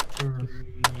mean,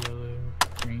 yellow,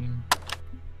 green.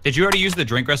 Did you already use the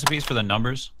drink recipes for the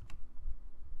numbers?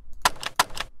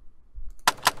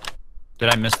 Did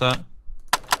I miss that?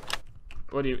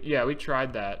 What do you? Yeah, we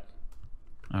tried that.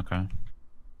 Okay.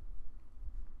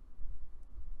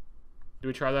 Did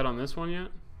we try that on this one yet?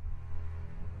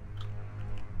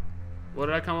 What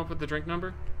did I come up with the drink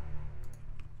number?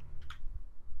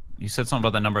 You said something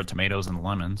about the number of tomatoes and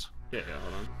lemons. Yeah,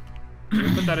 hold on. Can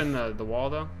we put that in the wall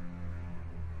though?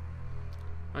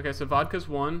 Okay, so vodka's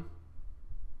 1.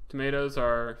 Tomatoes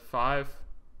are 5,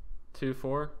 2,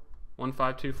 4. 1,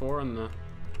 5, 2, 4 on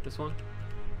this one.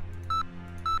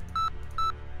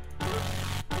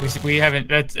 We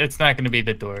haven't. It's not going to be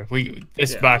the door.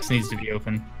 This box needs to be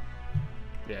open.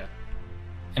 Yeah.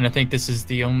 And I think this is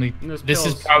the only. And those This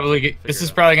is pills, probably figure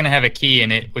it out. going to have a key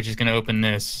in it, which is going to open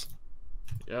this.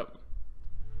 Yep.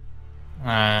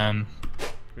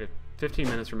 We We have 15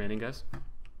 minutes remaining, guys.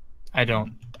 I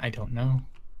don't know.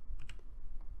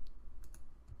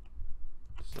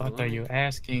 So What are you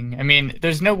asking? I mean,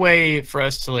 there's no way for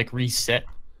us to like reset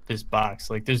this box.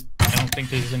 Like, I don't think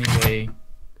there's any way.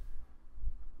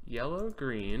 Yellow,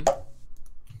 green.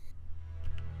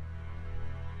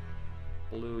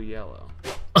 Blue, yellow.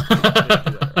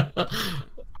 I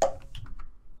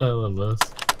love this.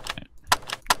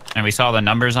 And we saw the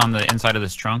numbers on the inside of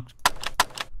this trunk.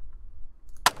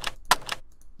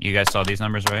 You guys saw these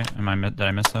numbers, right? Did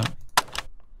I miss that?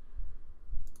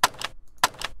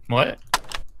 What?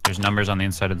 There's numbers on the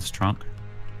inside of this trunk.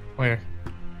 Where?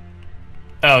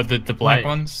 Oh, the black Right.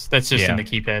 ones. That's just Yeah. in the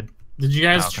keypad. Did you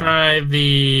guys Okay. try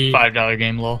the... $5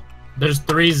 game, lol. There's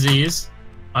 3 Z's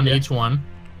on each one.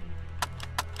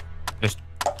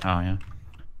 Oh, yeah.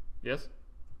 Yes?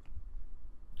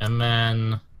 And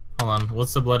then... Hold on.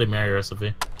 What's the Bloody Mary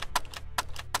recipe?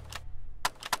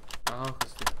 Oh,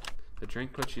 'cause the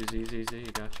drink puts you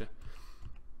ZZZ. Gotcha.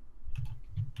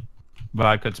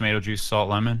 Vodka, tomato juice, salt,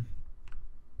 lemon.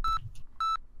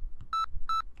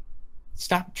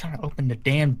 Stop trying to open the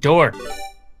damn door.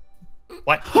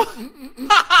 What?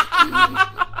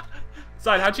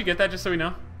 Side, how'd you get that? Just so we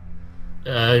know.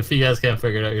 If you guys can't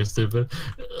figure it out, you're stupid.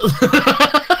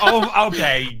 Oh,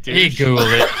 okay, He dude.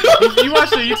 Googled it. You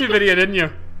watched the YouTube video, didn't you?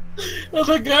 Well,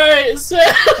 the guy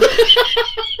said...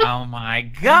 Oh my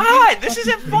god, this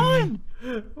isn't fun.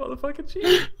 Motherfucking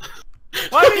cheat.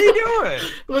 Why did he do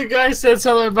it? The guy said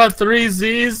something about 3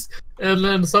 Z's and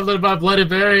then something about Bloody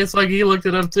Mary. It's like he looked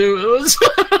it up too. It was...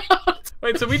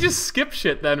 Wait, so we just skip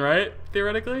shit then, right?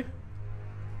 Theoretically?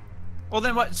 Well,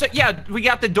 then what? So, yeah, we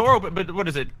got the door open, but what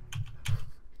is it?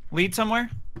 Lead somewhere?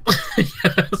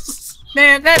 Yes.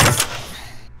 Man, that's...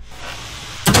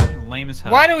 Lame as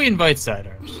hell. Why do we invite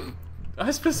sidearms?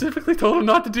 I specifically told him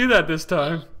not to do that this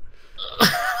time.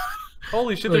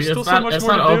 Holy shit, there's Look, still so much it's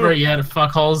more not to over do. yet.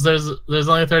 Fuckholes. There's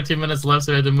only 13 minutes left,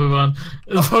 so we have to move on.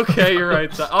 Okay, you're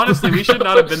right. So, honestly, we should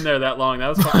not have been there that long. That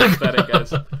was fucking pathetic, guys.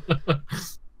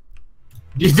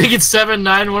 Do you think it's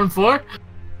 7914?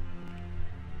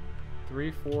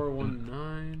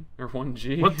 3419 or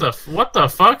 1G. What the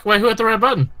fuck? Wait, who hit the red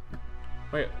button?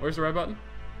 Wait, where's the red button?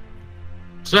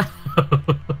 Shadow. I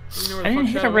didn't know where I the didn't fuck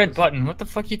hit a Shadow red is. button. What the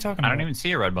fuck are you talking I about? don't even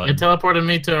see a red button. It teleported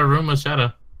me to a room with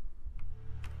Shadow.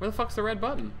 Where the fuck's the red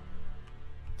button?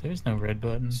 There's no red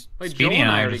button. Wait, Joel Speedy and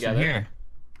and I I are are just in together. here.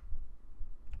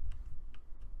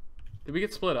 Did we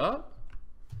get split up?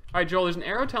 Alright, Joel, there's an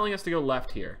arrow telling us to go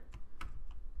left here.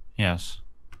 Yes.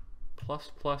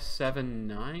 Plus 7,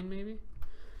 9, maybe?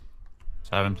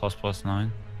 7 plus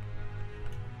 9.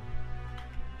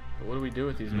 But what do we do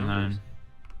with these numbers? 9.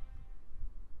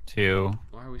 2.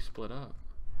 Why are we split up?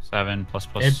 7 plus.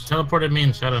 It teleported me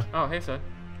and Shadow. Oh, hey, Seth.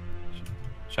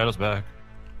 Shadow's back.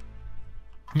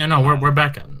 No, we're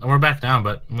back. We're back now,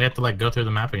 but we have to like go through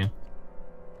the map again.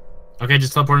 Okay,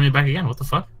 just teleported me back again. What the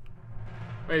fuck?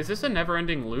 Wait, is this a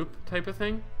never-ending loop type of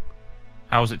thing?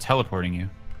 How is it teleporting you?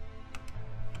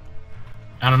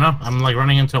 I don't know. I'm like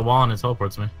running into a wall and it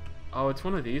teleports me. Oh, it's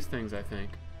one of these things, I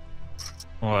think.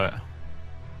 What?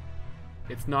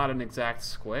 It's not an exact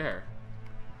square.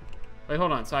 Wait,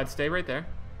 hold on. Side, stay right there.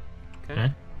 Okay.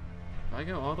 Okay. If I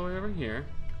go all the way over here.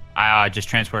 Just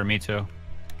transported me too.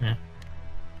 Yeah.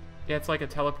 Yeah, it's like a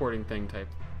teleporting thing type.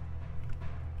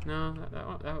 No,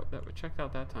 that checked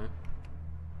out that time.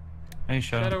 Hey,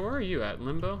 Shadow. Shadow, where are you at?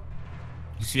 Limbo?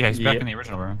 You see, he's back Yep. in the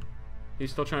original room. You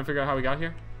still trying to figure out how we got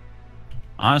here?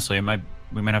 Honestly,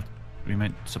 we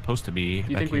might supposed to be. Do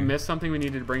you back think we here. missed something we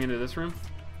needed to bring into this room?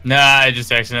 Nah, I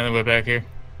just accidentally went back here.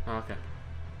 Oh, okay.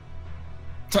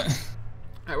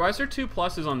 Alright, why is there 2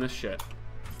 pluses on this shit?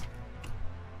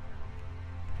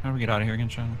 How do we get out of here again,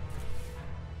 Shadow?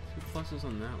 2 pluses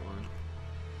on that one.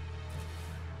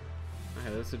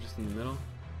 Okay, this is just in the middle.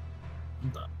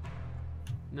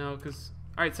 No, because...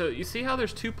 Alright, so you see how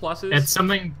there's 2 pluses? It's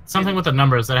something with the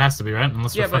numbers. That has to be right,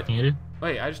 unless Yeah, we're but- fucking idiot.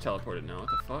 Wait, I just teleported now. What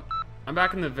the fuck? I'm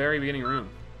back in the very beginning room.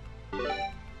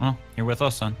 Well, you're with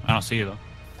us, son. I don't see you though.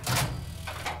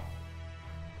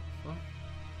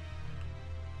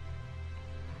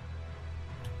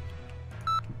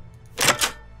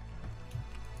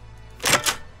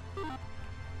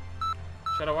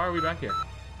 Shadow, why are we back here?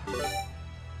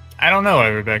 I don't know why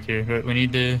we're back here, but we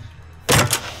need to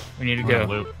go.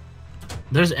 Loop.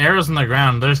 There's arrows on the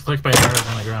ground. There's clickbait arrows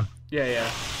on the ground. Yeah,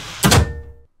 yeah.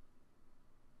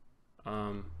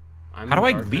 I'm How do in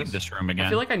I darkness. leave this room again? I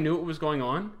feel like I knew what was going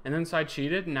on, and then so I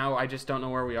cheated, and now I just don't know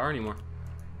where we are anymore.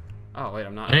 Oh, wait,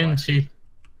 I'm not. I didn't cheat.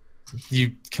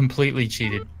 You completely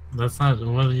cheated. That's not.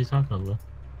 What are you talking about?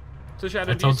 So,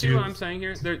 Shadow, do you see what I'm saying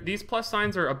here? These plus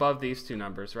signs are above these two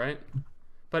numbers, right?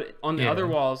 But on the other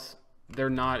walls, they're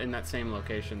not in that same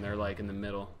location. They're like in the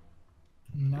middle.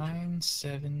 9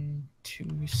 7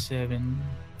 2 7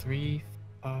 3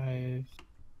 5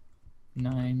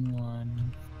 9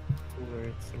 1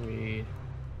 4 3.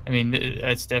 I mean,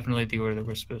 that's definitely the order that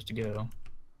we're supposed to go.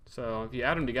 So if you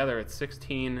add them together, it's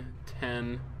 16,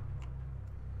 10,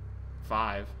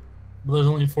 5. Well, there's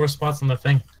only 4 spots on the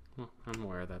thing. Well, I'm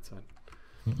aware of that side.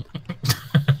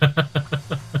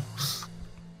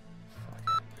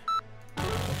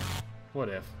 What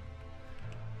if?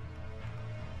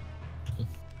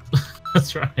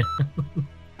 That's right.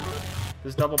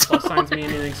 Does double plus signs mean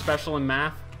anything special in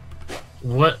math?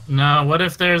 What? No. What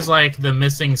if there's like the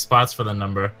missing spots for the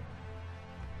number?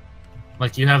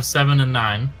 Like you have 7 and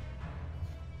 9.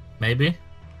 Maybe.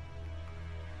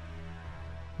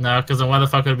 No, because then why the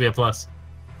fuck would it be a plus?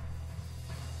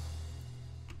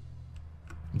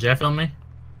 Did you feel me?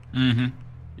 Mm-hmm.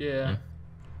 Yeah.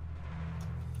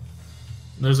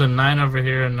 There's a 9 over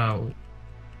here and a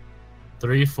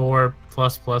 3 4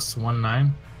 plus plus 1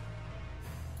 9.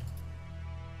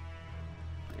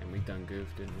 And we done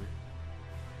goofed, didn't we?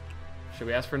 Should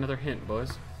we ask for another hint,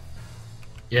 boys?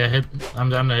 Yeah, hit. I'm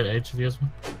down to hit HVS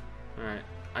one. Alright.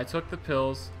 I took the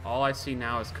pills. All I see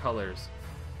now is colors.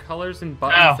 Colors and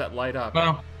buttons that light up.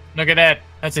 Well, look at that.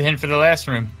 That's a hint for the last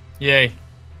room. Yay.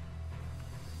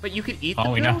 But you could eat the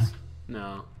Oh, we pills?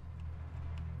 know.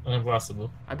 No.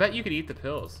 Impossible. I bet you could eat the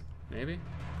pills. Maybe?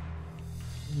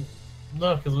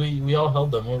 No, because we all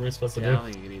held them. What were we supposed to Yeah, I do? don't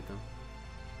think you could eat them.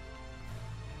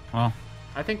 Well,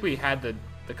 I think we had the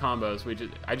combos.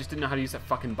 I just didn't know how to use that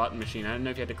fucking button machine. I didn't know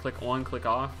if you had to click on, click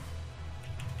off.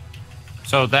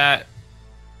 so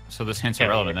this hint's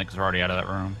irrelevant because we're already out of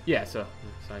that room. Yeah, so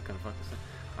I kind of fucked this up.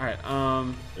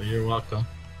 Alright, You're welcome.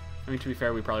 I mean, to be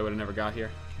fair, we probably would have never got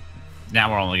here. Now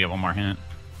we'll only get one more hint.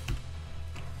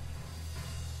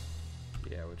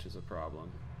 Yeah, which is a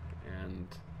problem. And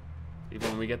even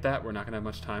when we get that, we're not going to have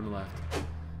much time left.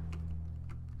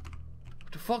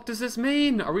 What the fuck does this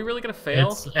mean? Are we really going to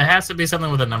fail? It has to be something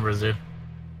with the numbers, dude.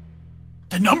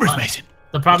 The numbers, Mason.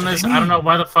 The problem is, I don't know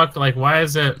why the fuck, like, why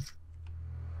is it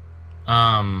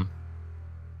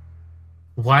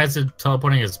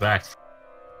teleporting us back?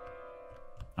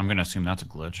 I'm gonna assume that's a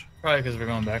glitch. Probably because we're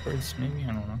going backwards, maybe? I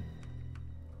don't know.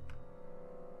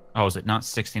 Oh, is it not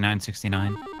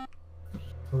 6969?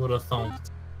 Who would have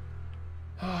thought?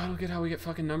 Oh, I don't get how we get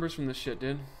fucking numbers from this shit,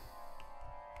 dude.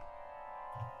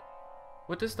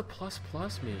 What does the plus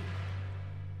plus mean?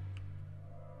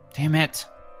 Damn it.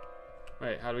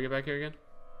 Wait, how do we get back here again?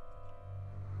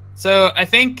 So I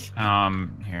think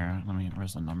Here,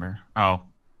 where's the number? Oh,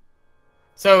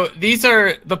 so. These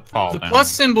are the Fall down.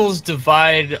 plus symbols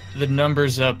divide the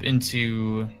numbers up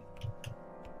into.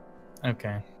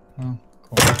 Okay. Oh,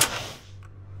 cool.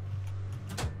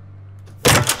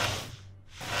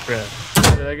 Bruh.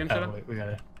 Say that again, Oh, Shadow? wait, we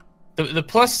gotta. The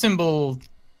plus symbol.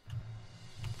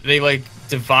 They like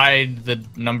divide the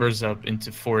numbers up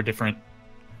into 4 different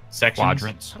sections.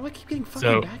 quadrants. How do I keep getting fucking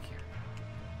So- back here?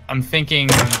 I'm thinking.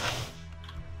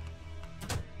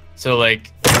 So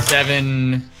like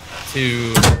 7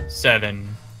 to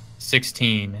 7,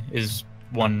 16 is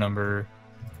one number.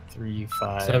 3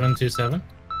 5. 727.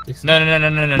 No.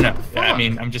 I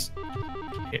mean, I'm just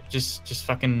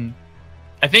fucking.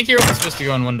 I think you're only supposed to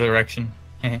go in one direction.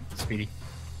 Speedy.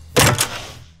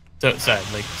 So side,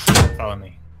 like, follow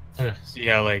me. Okay. So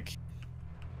yeah, like,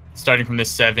 starting from this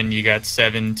 7, you got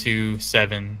 7 to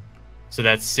 7, so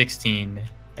that's 16,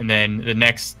 and then the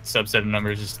next subset of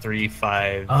numbers is 3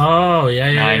 5 Oh,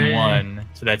 yeah. 9 1,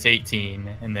 so that's 18,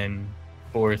 and then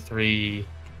 4 3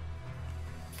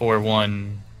 4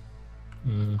 1.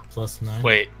 Plus 9.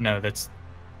 Wait, no, that's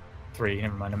 3.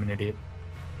 Never mind, I'm an idiot.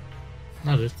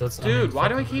 No, dude, that's. Dude, why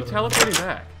do I keep teleporting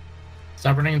back?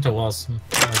 Stop running into walls.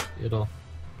 Like, it'll.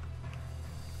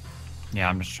 Yeah,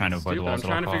 I'm just trying to avoid the Stupid. I'm walls at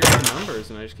all trying to costs. figure out the numbers,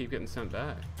 and I just keep getting sent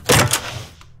back.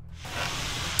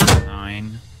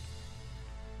 9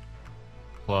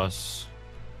 plus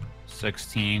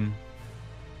 16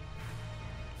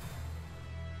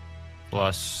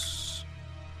 plus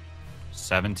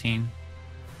 17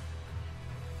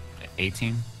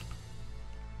 18.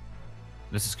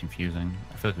 This is confusing.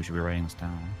 I feel like we should be writing this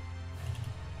down.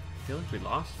 I feel like we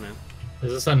lost, man.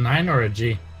 Is this a 9 or a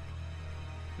G?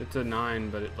 It's a 9,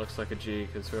 but it looks like a G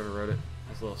because whoever wrote it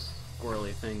has a little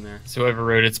squirrely thing there. So whoever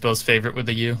wrote it spells favorite with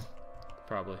a U.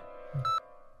 Probably.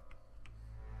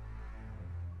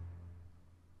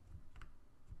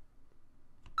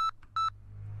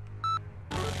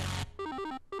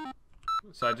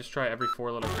 So I just try every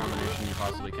 4-letter combination you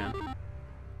possibly can.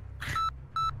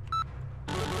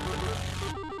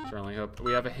 Certainly hope.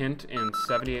 We have a hint in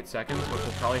 78 seconds, which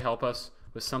will probably help us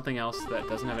with something else that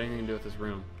doesn't have anything to do with this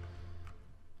room.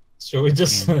 Should we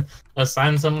just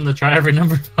assign someone to try every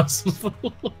number possible?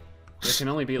 There can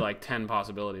only be like 10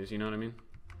 possibilities, you know what I mean?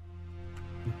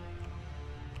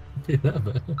 Be that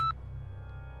bad.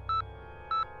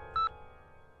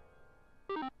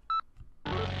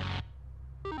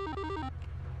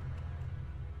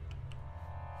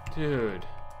 Dude.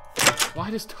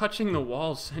 Why does touching the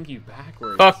wall send you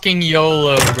backwards? Fucking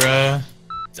YOLO, bruh.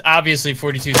 It's obviously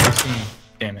 4216.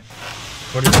 Damn it.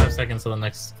 45 seconds to the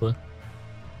next clue.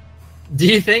 Do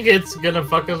you think it's gonna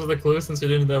fuck us with the clue since we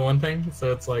didn't do that one thing?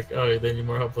 So it's like, oh, they need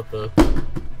more help with the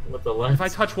lens. If I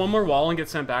touch one more wall and get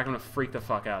sent back, I'm gonna freak the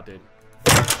fuck out, dude.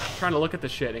 I'm trying to look at the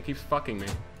shit, and it keeps fucking me.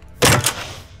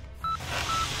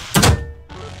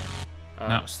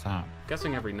 No, stop.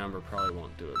 Guessing every number probably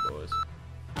won't do it, boys.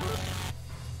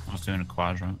 I was doing a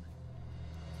quadrant.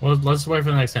 Well, let's wait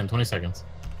for the next 10, 20 seconds.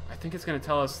 I think it's gonna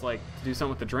tell us, like, to do something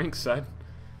with the drinks, said.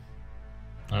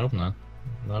 I hope not.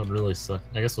 That would really suck.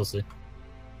 I guess we'll see.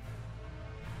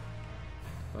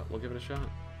 But we'll give it a shot.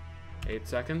 8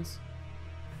 seconds.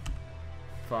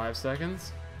 5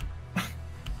 seconds.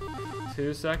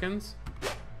 2 seconds.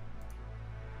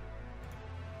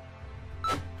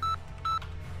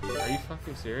 Are you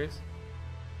fucking serious?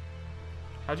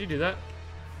 How'd you do that?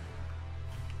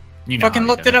 You know Fucking how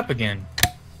looked he it did up again.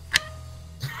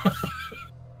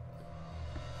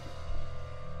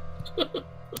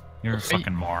 You're a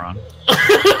fucking moron.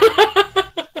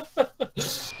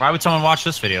 Why would someone watch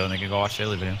this video and they can go watch the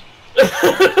other video?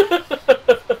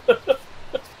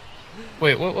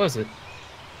 Wait, what was it?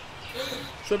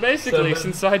 So basically,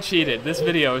 since I cheated, this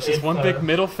video is just one big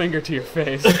middle finger to your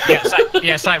face.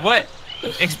 Yes, I what?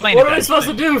 Explain What it. are we supposed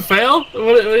to do? Fail?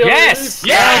 Yes!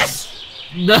 Yes!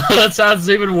 No, that sounds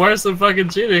even worse than fucking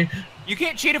cheating. You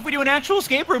can't cheat if we do an actual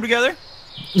escape room together.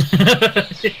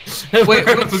 Wait,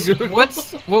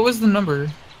 what was the number?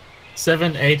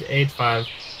 7885.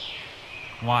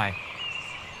 Why?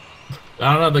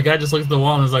 I don't know. The guy just looks at the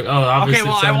wall and is like, "Oh, obviously." Okay,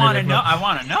 well, I want to know. I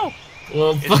want to know.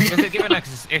 Well, Does it give an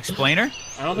explainer?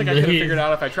 I don't think I could have figured it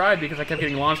out if I tried because I kept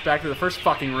getting launched back to the first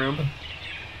fucking room.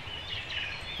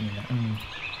 I'm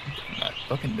not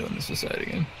fucking doing this side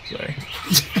again. Sorry.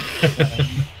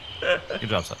 Good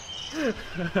job, son.